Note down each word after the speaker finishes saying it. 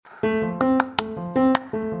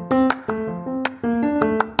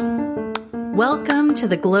Welcome to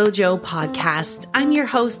the GlowJo podcast. I'm your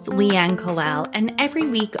host, Leanne Kalal, and every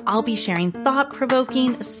week I'll be sharing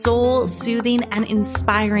thought-provoking, soul-soothing, and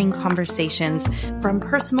inspiring conversations from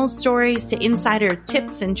personal stories to insider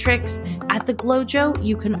tips and tricks. At the GlowJo,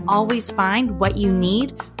 you can always find what you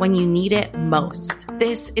need when you need it most.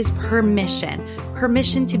 This is permission.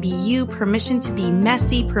 Permission to be you, permission to be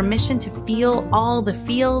messy, permission to feel all the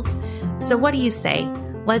feels. So what do you say?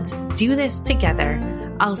 Let's do this together.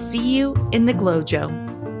 I'll see you in the GlowJo.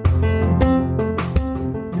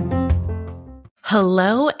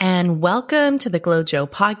 Hello and welcome to the GlowJo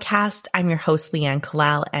podcast. I'm your host, Leanne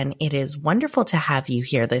Kalal, and it is wonderful to have you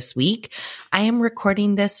here this week. I am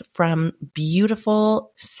recording this from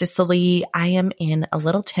beautiful Sicily. I am in a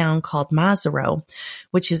little town called Mazzaro,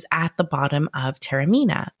 which is at the bottom of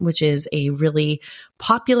Taormina, which is a really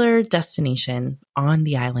popular destination on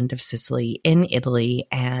the island of Sicily in Italy.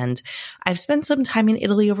 And I've spent some time in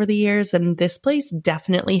Italy over the years, and this place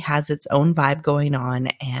definitely has its own vibe going on,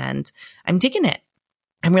 and I'm digging it.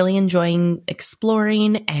 I'm really enjoying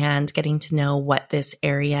exploring and getting to know what this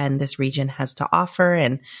area and this region has to offer.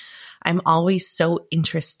 And I'm always so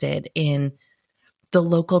interested in the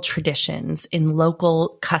local traditions, in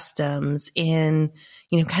local customs, in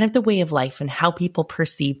kind of the way of life and how people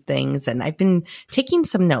perceive things. And I've been taking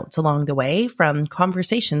some notes along the way from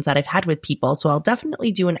conversations that I've had with people. So I'll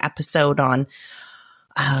definitely do an episode on,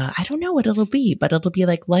 I don't know what it'll be, but it'll be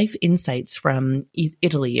like life insights from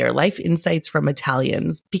Italy or life insights from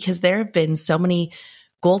Italians, because there have been so many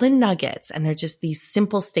golden nuggets and they're just these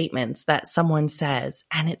simple statements that someone says,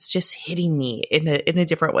 and it's just hitting me in a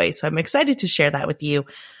different way. So I'm excited to share that with you.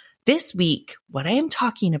 This week, what I am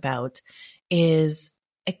talking about is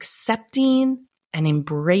accepting and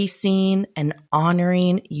embracing and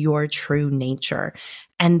honoring your true nature.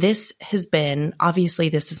 And this has been, obviously,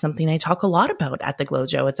 this is something I talk a lot about at the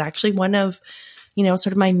GlowJo. It's actually one of, sort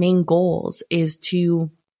of my main goals is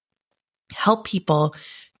to help people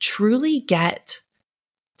truly get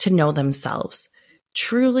to know themselves,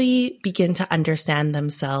 truly begin to understand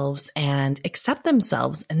themselves and accept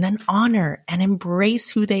themselves, and then honor and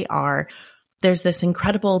embrace who they are. There's this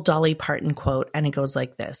incredible Dolly Parton quote, and it goes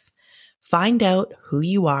like this: "Find out who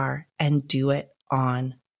you are and do it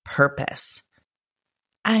on purpose."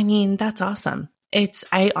 I mean, that's awesome.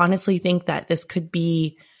 I honestly think that this could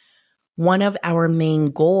be one of our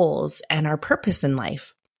main goals and our purpose in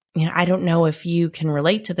life. I don't know if you can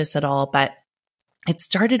relate to this at all, but it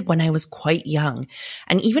started when I was quite young.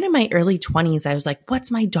 And even in my early 20s, I was like,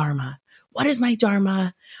 what's my dharma? What is my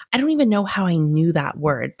dharma? I don't even know how I knew that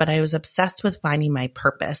word, but I was obsessed with finding my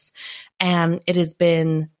purpose. And it has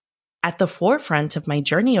been at the forefront of my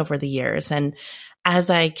journey over the years. And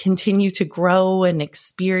as I continue to grow and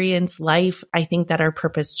experience life, I think that our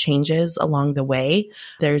purpose changes along the way.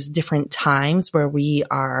 There's different times where we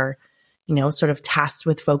are, sort of tasked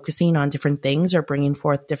with focusing on different things or bringing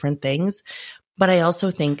forth different things. But I also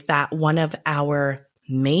think that one of our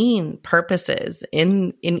main purposes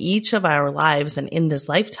in each of our lives and in this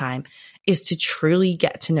lifetime is to truly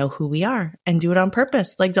get to know who we are and do it on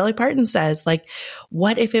purpose. Like Dolly Parton says, like,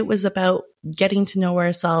 what if it was about getting to know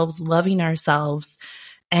ourselves, loving ourselves,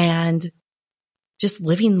 and just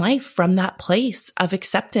living life from that place of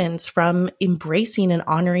acceptance, from embracing and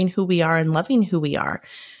honoring who we are and loving who we are.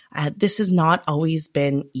 This has not always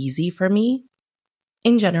been easy for me.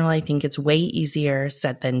 In general, I think it's way easier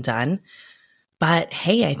said than done. But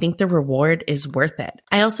hey, I think the reward is worth it.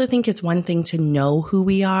 I also think it's one thing to know who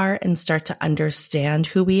we are and start to understand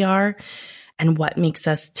who we are and what makes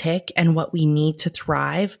us tick and what we need to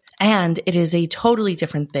thrive. And it is a totally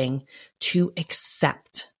different thing to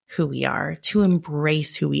accept who we are, to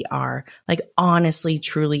embrace who we are, like honestly,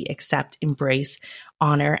 truly accept, embrace,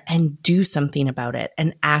 honor, and do something about it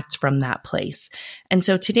and act from that place. And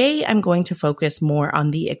so today I'm going to focus more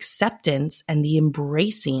on the acceptance and the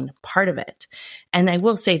embracing part of it. And I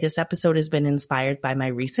will say this episode has been inspired by my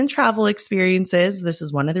recent travel experiences. This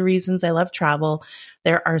is one of the reasons I love travel.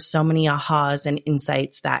 There are so many ahas and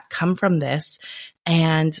insights that come from this.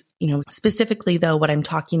 And, specifically though, what I'm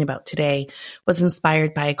talking about today was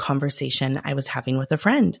inspired by a conversation I was having with a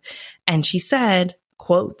friend. And she said,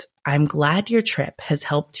 quote, "I'm glad your trip has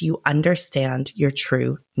helped you understand your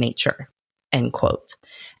true nature," end quote.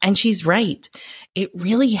 And she's right. It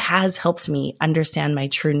really has helped me understand my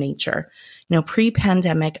true nature.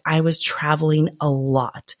 Pre-pandemic, I was traveling a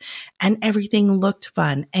lot and everything looked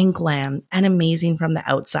fun and glam and amazing from the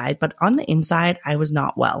outside, but on the inside, I was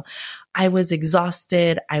not well. I was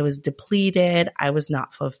exhausted. I was depleted. I was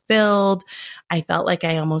not fulfilled. I felt like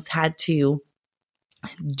I almost had to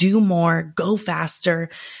do more, go faster,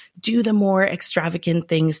 do the more extravagant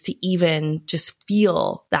things to even just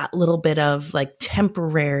feel that little bit of like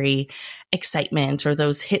temporary excitement or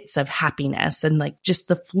those hits of happiness and like just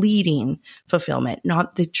the fleeting fulfillment,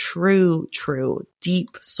 not the true,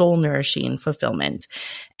 deep soul nourishing fulfillment.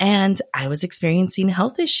 And I was experiencing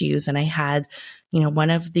health issues, and I had, one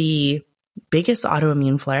of the biggest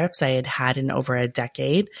autoimmune flare-ups I had had in over a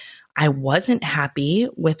decade. I wasn't happy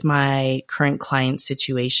with my current client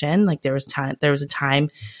situation. Like there was a time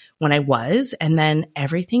when I was, and then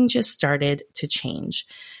everything just started to change.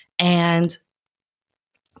 And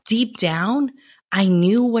deep down, I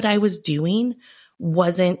knew what I was doing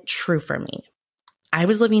wasn't true for me. I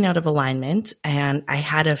was living out of alignment, and I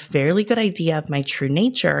had a fairly good idea of my true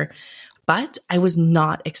nature, but I was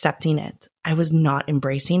not accepting it. I was not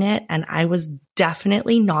embracing it, and I was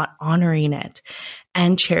definitely not honoring it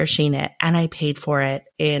and cherishing it. And I paid for it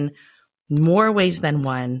in more ways than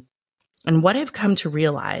one. And what I've come to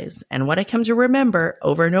realize and what I come to remember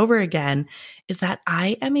over and over again is that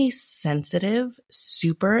I am a sensitive,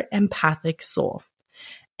 super empathic soul.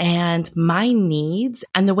 And my needs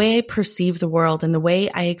and the way I perceive the world and the way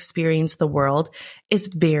I experience the world is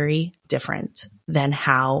very different than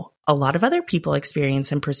how a lot of other people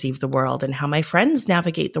experience and perceive the world, and how my friends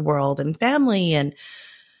navigate the world and family. And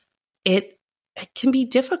it can be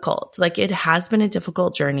difficult. Like it has been a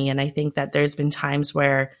difficult journey. And I think that there's been times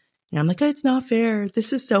where I'm like, oh, it's not fair.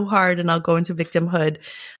 This is so hard. And I'll go into victimhood.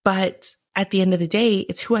 But at the end of the day,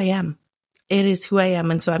 it's who I am. It is who I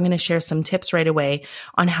am. And so I'm going to share some tips right away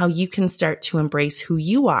on how you can start to embrace who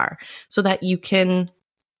you are so that you can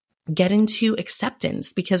get into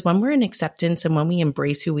acceptance. Because when we're in acceptance and when we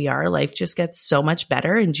embrace who we are, life just gets so much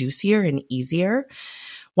better and juicier and easier.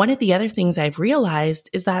 One of the other things I've realized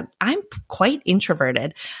is that I'm quite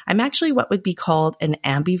introverted. I'm actually what would be called an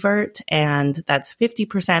ambivert, and that's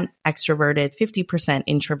 50% extroverted, 50%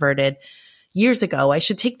 introverted. Years ago, I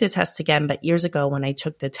should take the test again, but years ago when I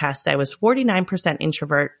took the test, I was 49%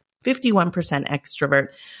 introvert, 51% extrovert.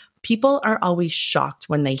 People are always shocked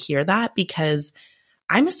when they hear that because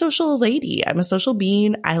I'm a social lady. I'm a social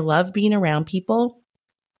being. I love being around people.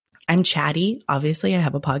 I'm chatty. Obviously, I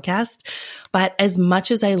have a podcast, but as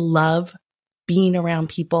much as I love being around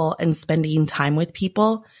people and spending time with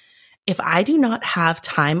people, if I do not have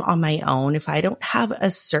time on my own, if I don't have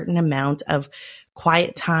a certain amount of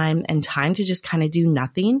quiet time and time to just kind of do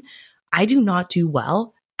nothing, I do not do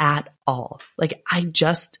well at all. Like I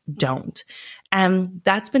just don't. And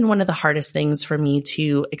that's been one of the hardest things for me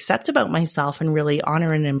to accept about myself and really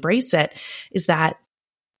honor and embrace it, is that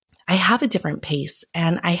I have a different pace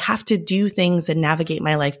and I have to do things and navigate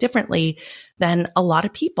my life differently than a lot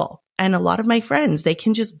of people. And a lot of my friends, they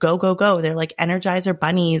can just go. They're like Energizer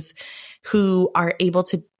bunnies who are able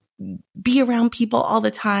to be around people all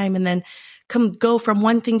the time and then go from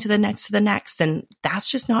one thing to the next. And that's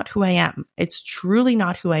just not who I am. It's truly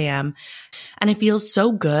not who I am. And it feels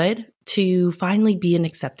so good to finally be in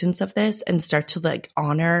acceptance of this and start to like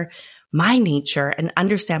honor my nature and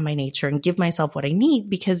understand my nature and give myself what I need,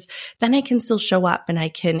 because then I can still show up and I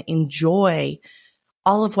can enjoy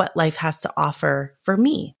all of what life has to offer for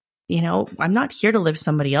me. I'm not here to live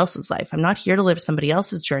somebody else's life. I'm not here to live somebody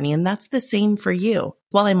else's journey. And that's the same for you.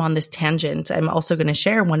 While I'm on this tangent, I'm also going to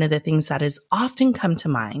share one of the things that has often come to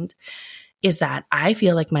mind is that I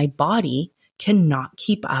feel like my body cannot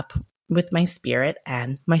keep up with my spirit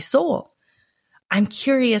and my soul. I'm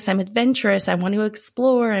curious. I'm adventurous. I want to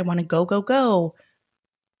explore. I want to go.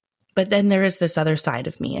 But then there is this other side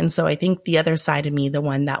of me. And so I think the other side of me, the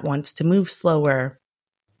one that wants to move slower,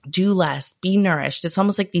 do less, be nourished. It's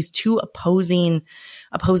almost like these two opposing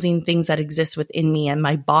things that exist within me. And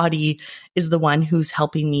my body is the one who's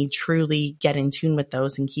helping me truly get in tune with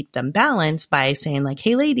those and keep them balanced by saying like,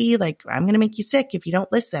 hey lady, like I'm going to make you sick if you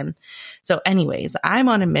don't listen. So anyways, I'm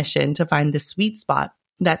on a mission to find the sweet spot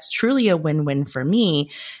that's truly a win-win for me.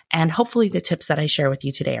 And hopefully the tips that I share with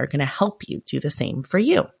you today are going to help you do the same for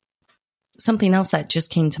you. Something else that just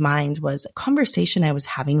came to mind was a conversation I was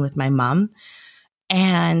having with my mom.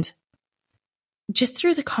 And just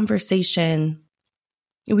through the conversation,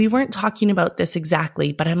 we weren't talking about this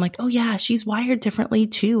exactly, but I'm like, oh yeah, she's wired differently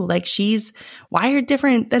too. Like she's wired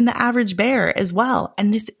different than the average bear as well.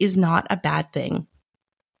 And this is not a bad thing.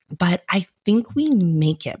 But I think we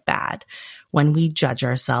make it bad when we judge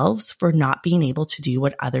ourselves for not being able to do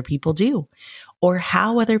what other people do, or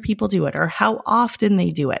how other people do it, or how often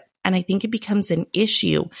they do it. And I think it becomes an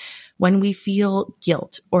issue when we feel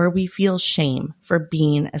guilt or we feel shame for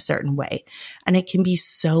being a certain way. And it can be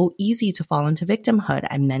so easy to fall into victimhood.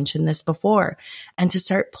 I mentioned this before, and to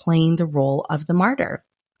start playing the role of the martyr.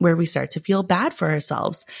 where we start to feel bad for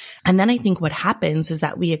ourselves. And then I think what happens is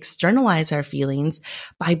that we externalize our feelings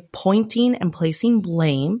by pointing and placing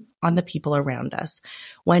blame on the people around us,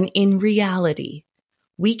 when in reality,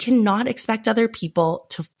 we cannot expect other people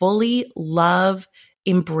to fully love,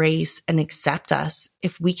 embrace, and accept us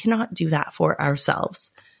if we cannot do that for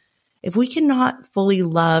ourselves. If we cannot fully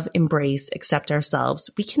love, embrace, accept ourselves,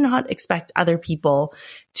 we cannot expect other people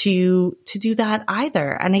to do that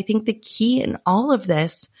either. And I think the key in all of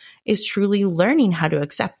this is truly learning how to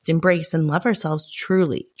accept, embrace, and love ourselves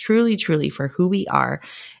truly, truly, truly for who we are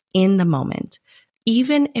in the moment.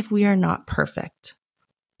 Even if we are not perfect,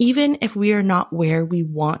 even if we are not where we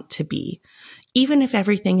want to be, even if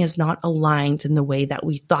everything is not aligned in the way that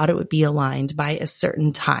we thought it would be aligned by a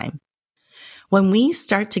certain time. When we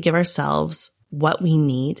start to give ourselves what we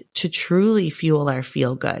need to truly fuel our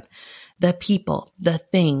feel good, the people, the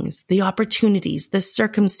things, the opportunities, the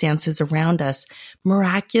circumstances around us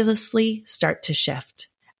miraculously start to shift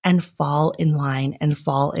and fall in line and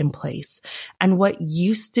fall in place. And what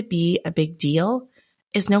used to be a big deal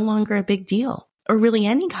is no longer a big deal, or really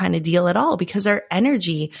any kind of deal at all, because our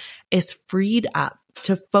energy is freed up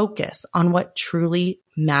to focus on what truly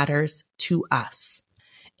matters to us.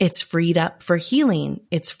 It's freed up for healing.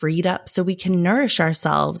 It's freed up so we can nourish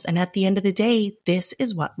ourselves. And at the end of the day, this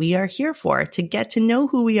is what we are here for, to get to know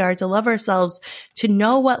who we are, to love ourselves, to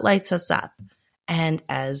know what lights us up. And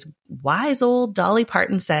as wise old Dolly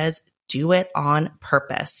Parton says, do it on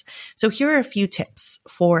purpose. So here are a few tips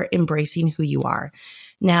for embracing who you are.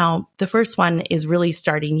 Now, the first one is really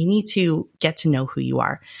starting. You need to get to know who you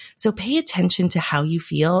are. So pay attention to how you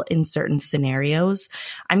feel in certain scenarios.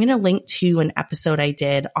 I'm going to link to an episode I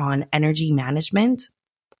did on energy management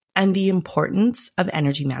and the importance of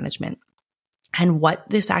energy management and what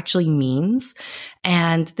this actually means.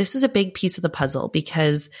 And this is a big piece of the puzzle,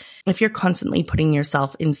 because if you're constantly putting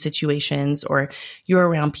yourself in situations or you're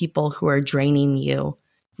around people who are draining you,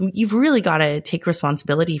 you've really got to take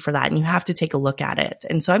responsibility for that, and you have to take a look at it.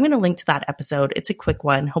 And so I'm going to link to that episode. It's a quick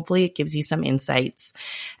one. Hopefully it gives you some insights.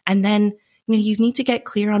 And then, you need to get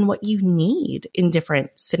clear on what you need in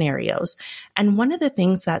different scenarios. And one of the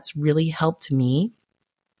things that's really helped me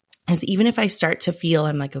is, even if I start to feel,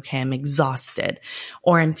 I'm like, okay, I'm exhausted,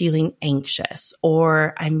 or I'm feeling anxious,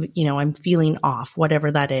 or I'm feeling off,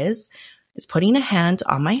 whatever that is putting a hand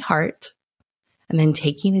on my heart and then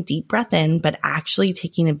taking a deep breath in, but actually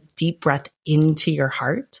taking a deep breath into your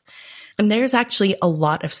heart. And there's actually a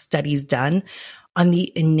lot of studies done on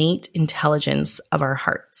the innate intelligence of our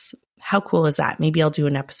hearts. How cool is that? Maybe I'll do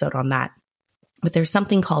an episode on that. But there's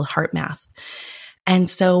something called heart math. And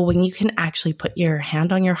so when you can actually put your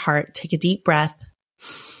hand on your heart, take a deep breath,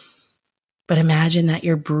 but imagine that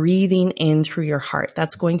you're breathing in through your heart,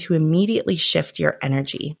 that's going to immediately shift your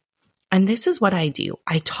energy. And this is what I do.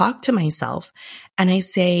 I talk to myself and I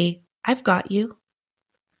say, I've got you.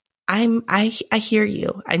 I hear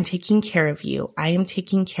you. I'm taking care of you. I am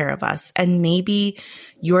taking care of us. And maybe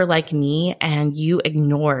you're like me and you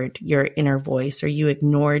ignored your inner voice, or you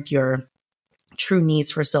ignored your true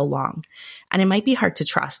needs for so long. And it might be hard to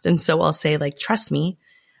trust. And so I'll say, trust me,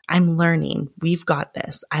 I'm learning. We've got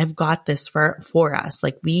this. I've got this for us.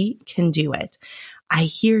 We can do it. I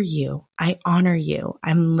hear you. I honor you.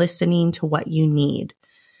 I'm listening to what you need.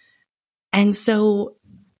 And so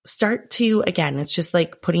start to, again, it's just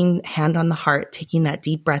putting hand on the heart, taking that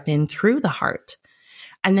deep breath in through the heart.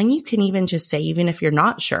 And then you can even just say, even if you're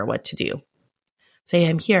not sure what to do, say,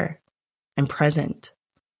 I'm here. I'm present.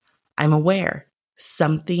 I'm aware.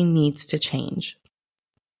 Something needs to change.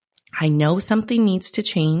 I know something needs to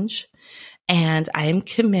change, and I am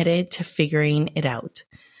committed to figuring it out.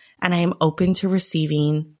 And I am open to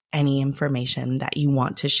receiving any information that you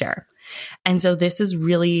want to share. And so this is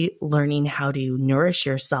really learning how to nourish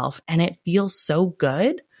yourself. And it feels so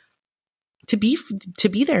good to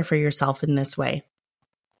be there for yourself in this way.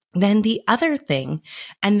 Then the other thing,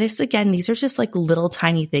 and this again, these are just little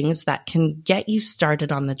tiny things that can get you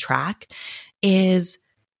started on the track, is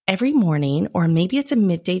every morning, or maybe it's a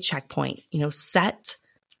midday checkpoint, set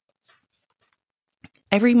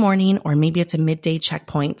every morning, or maybe it's a midday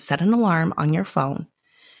checkpoint, set an alarm on your phone.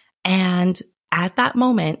 And at that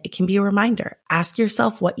moment, it can be a reminder. Ask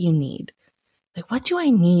yourself what you need. What do I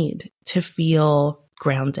need to feel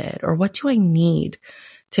grounded? Or what do I need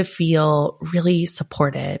to feel really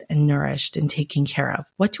supported and nourished and taken care of?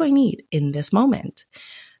 What do I need in this moment?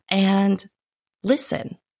 And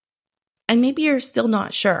listen. And maybe you're still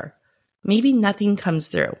not sure. Maybe nothing comes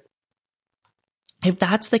through. If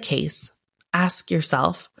that's the case, ask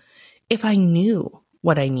yourself, if I knew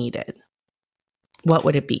what I needed, what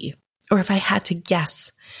would it be? or if I had to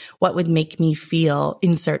guess what would make me feel,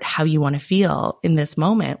 insert how you want to feel in this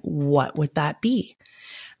moment, what would that be?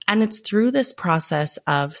 And it's through this process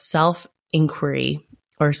of self-inquiry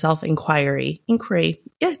or self-inquiry, inquiry.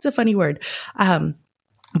 Yeah, it's a funny word.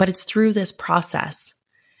 But it's through this process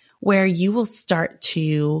where you will start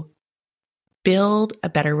to build a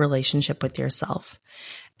better relationship with yourself.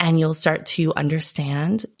 And you'll start to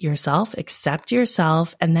understand yourself, accept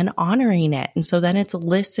yourself, and then honoring it. And so then it's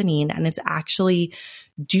listening and it's actually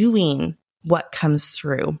doing what comes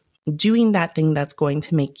through, doing that thing that's going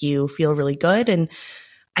to make you feel really good. And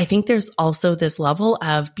I think there's also this level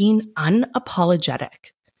of being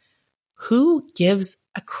unapologetic. Who gives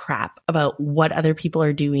a crap about what other people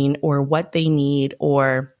are doing or what they need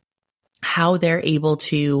or how they're able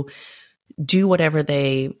to do whatever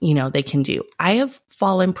they can do? I have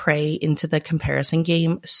fallen prey into the comparison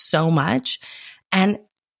game so much, and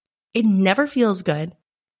it never feels good.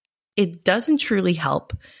 It doesn't truly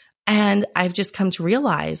help. And I've just come to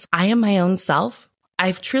realize I am my own self.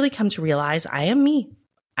 I've truly come to realize I am me.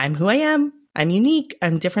 I'm who I am. I'm unique.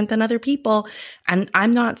 I'm different than other people, and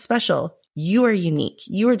I'm not special. You are unique.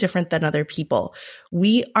 You are different than other people.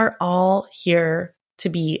 We are all here to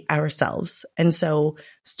be ourselves. And so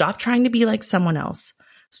stop trying to be like someone else.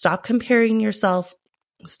 Stop comparing yourself.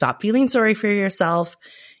 Stop feeling sorry for yourself.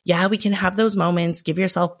 Yeah, we can have those moments. Give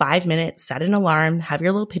yourself 5 minutes, set an alarm, have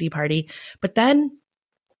your little pity party, but then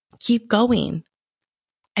keep going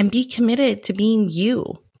and be committed to being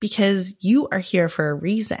you, because you are here for a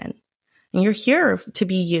reason. And you're here to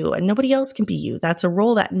be you, and nobody else can be you. That's a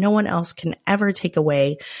role that no one else can ever take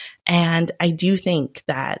away. And I do think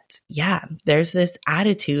that, yeah, there's this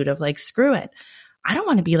attitude of like, screw it. I don't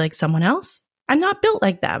want to be like someone else. I'm not built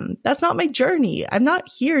like them. That's not my journey. I'm not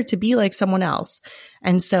here to be like someone else.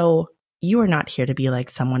 And so you are not here to be like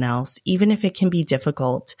someone else, even if it can be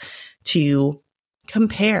difficult to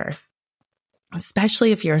compare.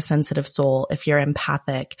 Especially if you're a sensitive soul, if you're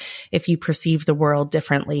empathic, if you perceive the world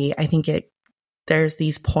differently. I think there's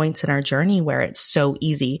these points in our journey where it's so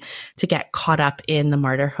easy to get caught up in the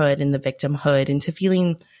martyrhood and the victimhood, into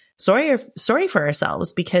feeling sorry for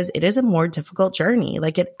ourselves, because it is a more difficult journey.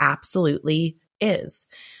 Like, it absolutely is.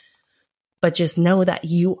 But just know that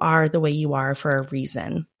you are the way you are for a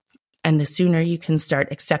reason. And the sooner you can start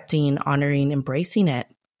accepting, honoring, embracing it,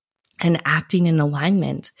 and acting in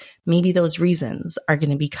alignment, maybe those reasons are going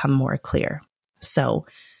to become more clear. So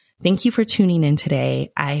thank you for tuning in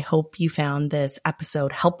today. I hope you found this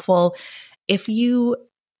episode helpful. If you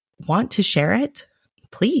want to share it,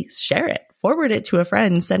 please share it. Forward it to a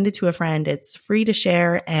friend. Send it to a friend. It's free to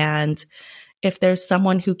share. And if there's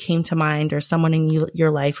someone who came to mind or someone in your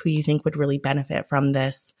life who you think would really benefit from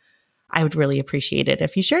this, I would really appreciate it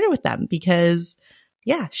if you shared it with them, because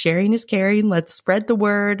yeah, sharing is caring. Let's spread the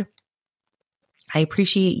word. I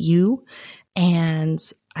appreciate you, and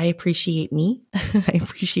I appreciate me. I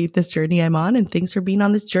appreciate this journey I'm on, and thanks for being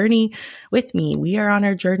on this journey with me. We are on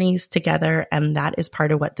our journeys together, and that is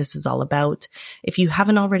part of what this is all about. If you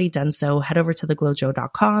haven't already done so, head over to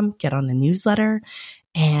theglowjo.com, get on the newsletter,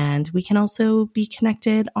 and we can also be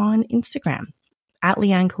connected on Instagram at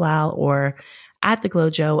Leanne Kalal or at The Glow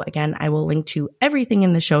Jo. Again, I will link to everything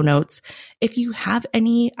in the show notes. If you have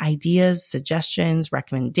any ideas, suggestions,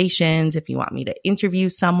 recommendations, if you want me to interview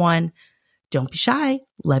someone, don't be shy.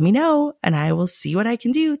 Let me know, and I will see what I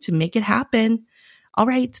can do to make it happen. All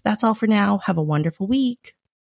right, that's all for now. Have a wonderful week.